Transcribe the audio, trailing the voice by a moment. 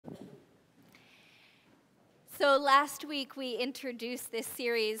So last week we introduced this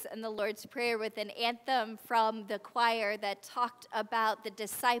series in the Lord's Prayer with an anthem from the choir that talked about the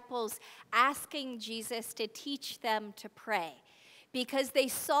disciples asking Jesus to teach them to pray because they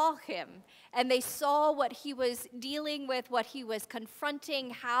saw him and they saw what he was dealing with, what he was confronting,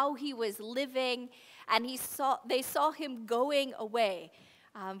 how he was living, and they saw him going away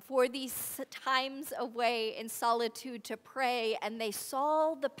for these times away in solitude to pray, and they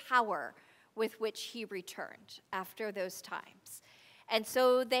saw the power with which he returned after those times. And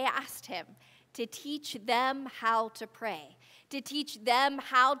so they asked him to teach them how to pray, to teach them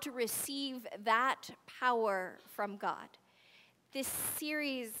how to receive that power from God. This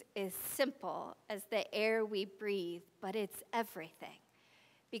series is simple as the air we breathe, but it's everything,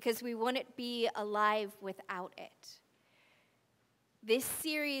 because we wouldn't be alive without it. This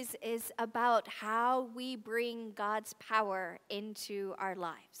series is about how we bring God's power into our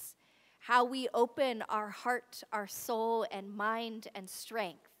lives, how we open our heart, our soul, and mind and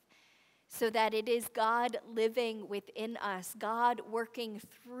strength so that it is God living within us, God working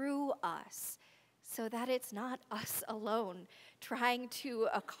through us, so that it's not us alone trying to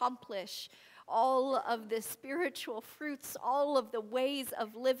accomplish all of the spiritual fruits, all of the ways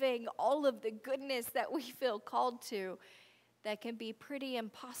of living, all of the goodness that we feel called to that can be pretty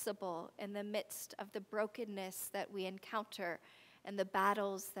impossible in the midst of the brokenness that we encounter and the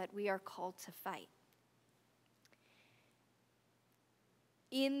battles that we are called to fight.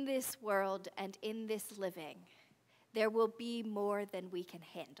 In this world and in this living, there will be more than we can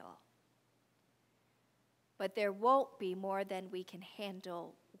handle. But there won't be more than we can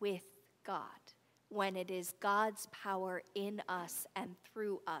handle with God when it is God's power in us and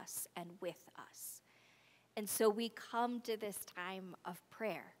through us and with us. And so we come to this time of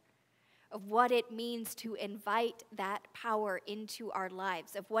prayer, of what it means to invite that power into our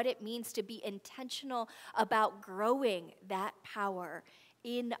lives, of what it means to be intentional about growing that power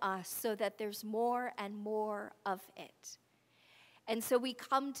in us so that there's more and more of it. And so we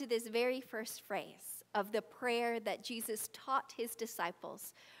come to this very first phrase of the prayer that Jesus taught his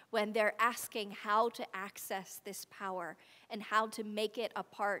disciples when they're asking how to access this power and how to make it a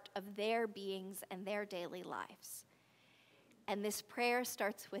part of their beings and their daily lives. And this prayer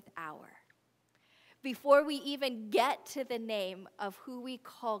starts with "our." Before we even get to the name of who we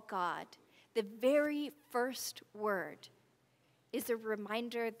call God, the very first word is a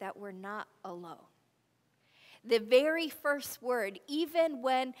reminder that we're not alone. The very first word, even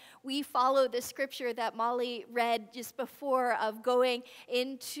when we follow the scripture that Molly read just before of going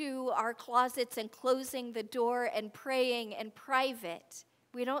into our closets and closing the door and praying in private,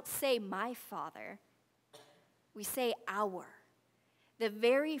 we don't say "my Father," we say "our." The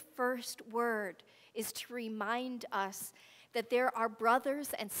very first word is to remind us that there are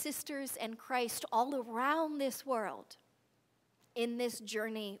brothers and sisters in Christ all around this world in this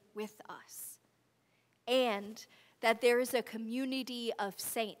journey with us, and that there is a community of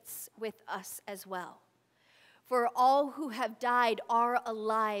saints with us as well. For all who have died are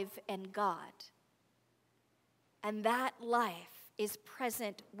alive in God, and that life is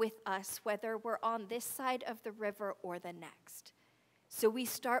present with us whether we're on this side of the river or the next. So we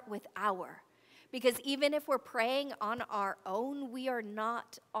start with "our," because even if we're praying on our own, we are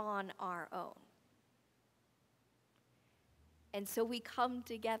not on our own. And so we come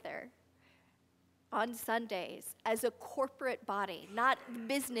together on Sundays as a corporate body, not the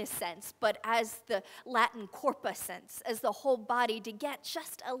business sense, but as the Latin corpus sense, as the whole body, to get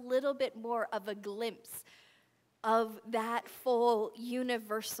just a little bit more of a glimpse of that full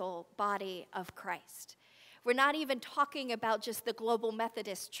universal body of Christ. We're not even talking about just the Global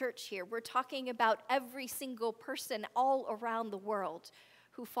Methodist Church here. We're talking about every single person all around the world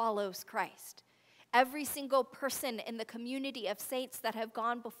who follows Christ. Every single person in the community of saints that have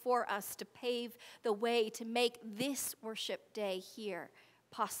gone before us to pave the way to make this worship day here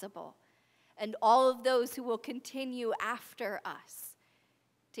possible. And all of those who will continue after us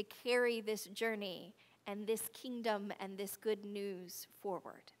to carry this journey and this kingdom and this good news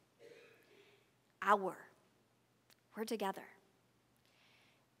forward. "Our." We're together.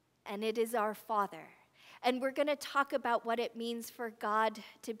 And it is our Father. And we're going to talk about what it means for God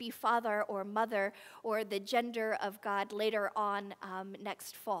to be father or mother or the gender of God later on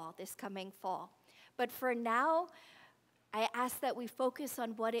next fall, this coming fall. But for now, I ask that we focus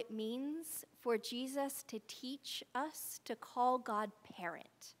on what it means for Jesus to teach us to call God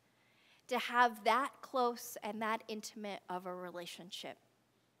parent, to have that close and that intimate of a relationship,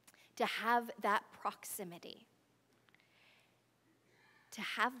 to have that proximity, to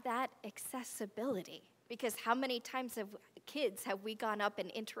have that accessibility, Because how many times have we gone up and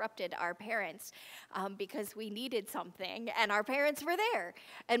interrupted our parents because we needed something and our parents were there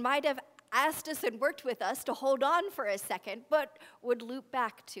and might have asked us and worked with us to hold on for a second, but would loop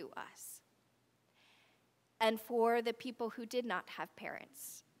back to us. And for the people who did not have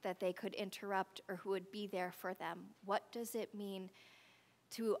parents that they could interrupt or who would be there for them, what does it mean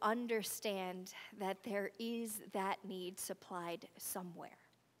to understand that there is that need supplied somewhere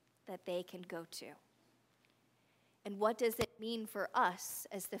that they can go to? And what does it mean for us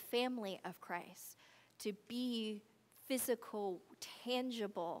as the family of Christ to be physical,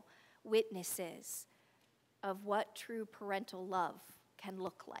 tangible witnesses of what true parental love can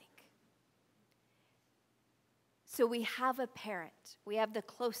look like? So we have a parent. We have the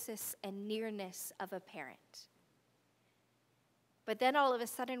closeness and nearness of a parent. But then all of a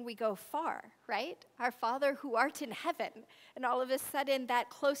sudden we go far, right? Our Father who art in heaven. And all of a sudden that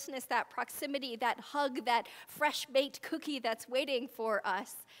closeness, that proximity, that hug, that fresh baked cookie that's waiting for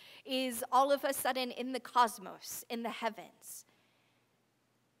us is all of a sudden in the cosmos, in the heavens.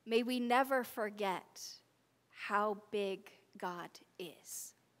 May we never forget how big God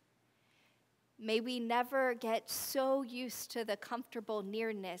is. May we never get so used to the comfortable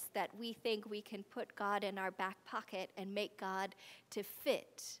nearness that we think we can put God in our back pocket and make God to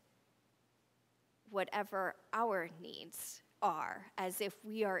fit whatever our needs are, as if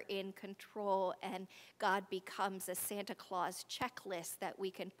we are in control and God becomes a Santa Claus checklist that we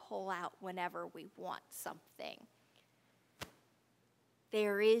can pull out whenever we want something.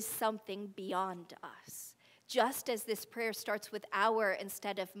 There is something beyond us. Just as this prayer starts with our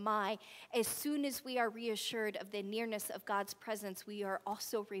instead of my, as soon as we are reassured of the nearness of God's presence, we are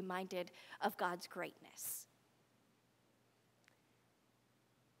also reminded of God's greatness.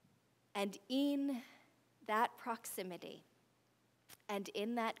 And in that proximity and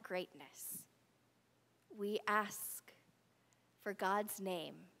in that greatness, we ask for God's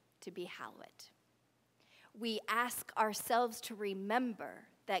name to be hallowed. We ask ourselves to remember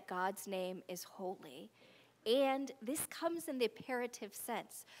that God's name is holy. And this comes in the imperative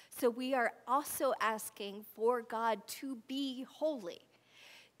sense. So we are also asking for God to be holy.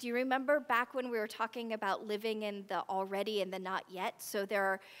 Do you remember back when we were talking about living in the already and the not yet? So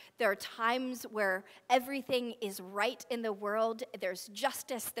there are times where everything is right in the world. There's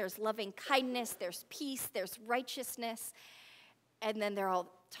justice, there's loving kindness, there's peace, there's righteousness. And then there are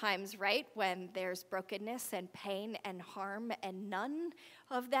times, right, when there's brokenness and pain and harm and none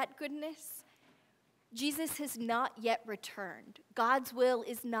of that goodness. Jesus has not yet returned. God's will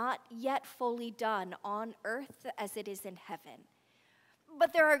is not yet fully done on earth as it is in heaven.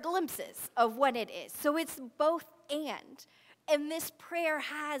 But there are glimpses of when it is. So it's both and. And this prayer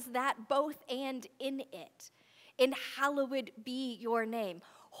has that both and in it. And hallowed be your name.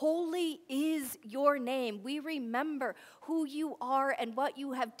 Holy is your name. We remember who you are and what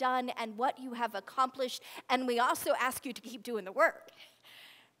you have done and what you have accomplished. And we also ask you to keep doing the work.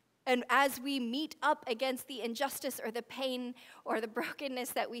 And as we meet up against the injustice or the pain or the brokenness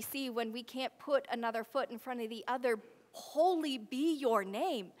that we see when we can't put another foot in front of the other, holy be your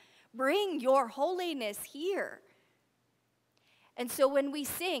name. Bring your holiness here. And so when we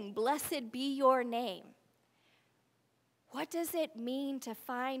sing, blessed be your name, what does it mean to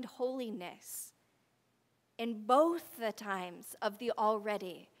find holiness in both the times of the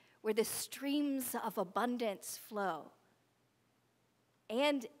already, where the streams of abundance flow,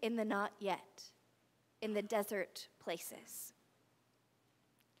 and in the not yet, in the desert places?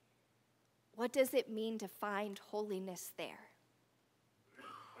 What does it mean to find holiness there?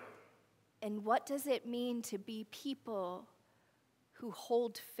 And what does it mean to be people who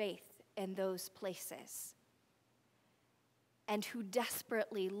hold faith in those places and who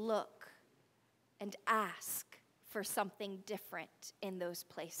desperately look and ask for something different in those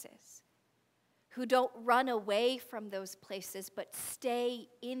places? Who don't run away from those places, but stay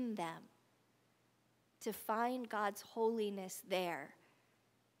in them to find God's holiness there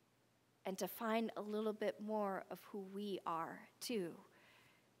and to find a little bit more of who we are too.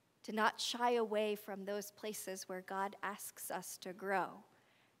 To not shy away from those places where God asks us to grow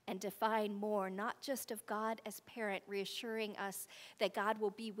and to find more, not just of God as parent, reassuring us that God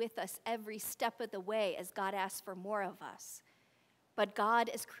will be with us every step of the way as God asks for more of us, but God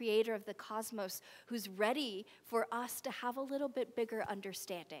as creator of the cosmos, who's ready for us to have a little bit bigger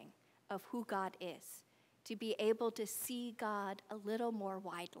understanding of who God is, to be able to see God a little more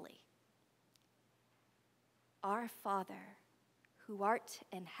widely. Our Father, who art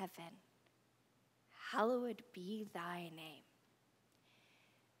in heaven, hallowed be thy name.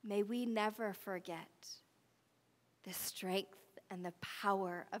 May we never forget the strength and the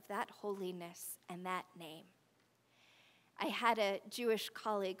power of that holiness and that name. I had a Jewish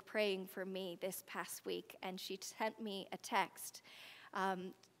colleague praying for me this past week, and she sent me a text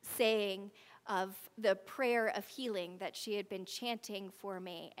saying of the prayer of healing that she had been chanting for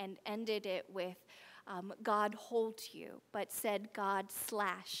me, and ended it with, God holds you, but said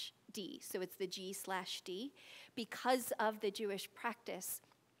God/D. So it's the G/D. Because of the Jewish practice,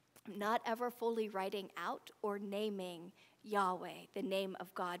 not ever fully writing out or naming Yahweh, the name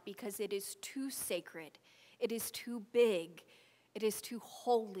of God, because it is too sacred, it is too big, it is too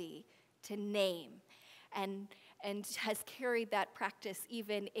holy to name, and has carried that practice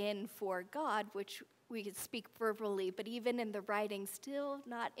even in for God, which we could speak verbally, but even in the writing, still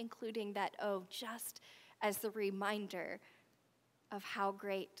not including that just as the reminder of how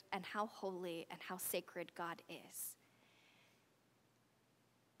great and how holy and how sacred God is.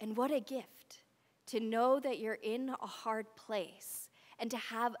 And what a gift to know that you're in a hard place and to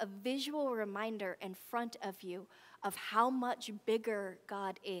have a visual reminder in front of you of how much bigger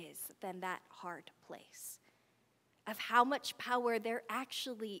God is than that hard place, of how much power there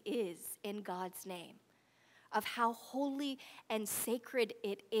actually is in God's name, of how holy and sacred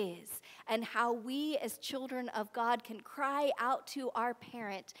it is, and how we as children of God can cry out to our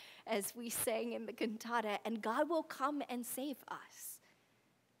parent, as we sang in the cantata, and God will come and save us.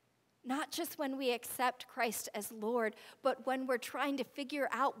 Not just when we accept Christ as Lord, but when we're trying to figure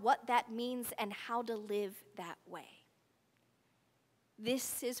out what that means and how to live that way.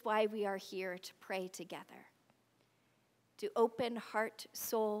 This is why we are here to pray together, to open heart,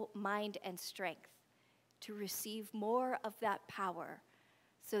 soul, mind, and strength, to receive more of that power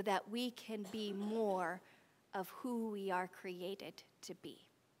so that we can be more of who we are created to be.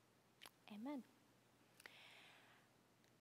 Amen.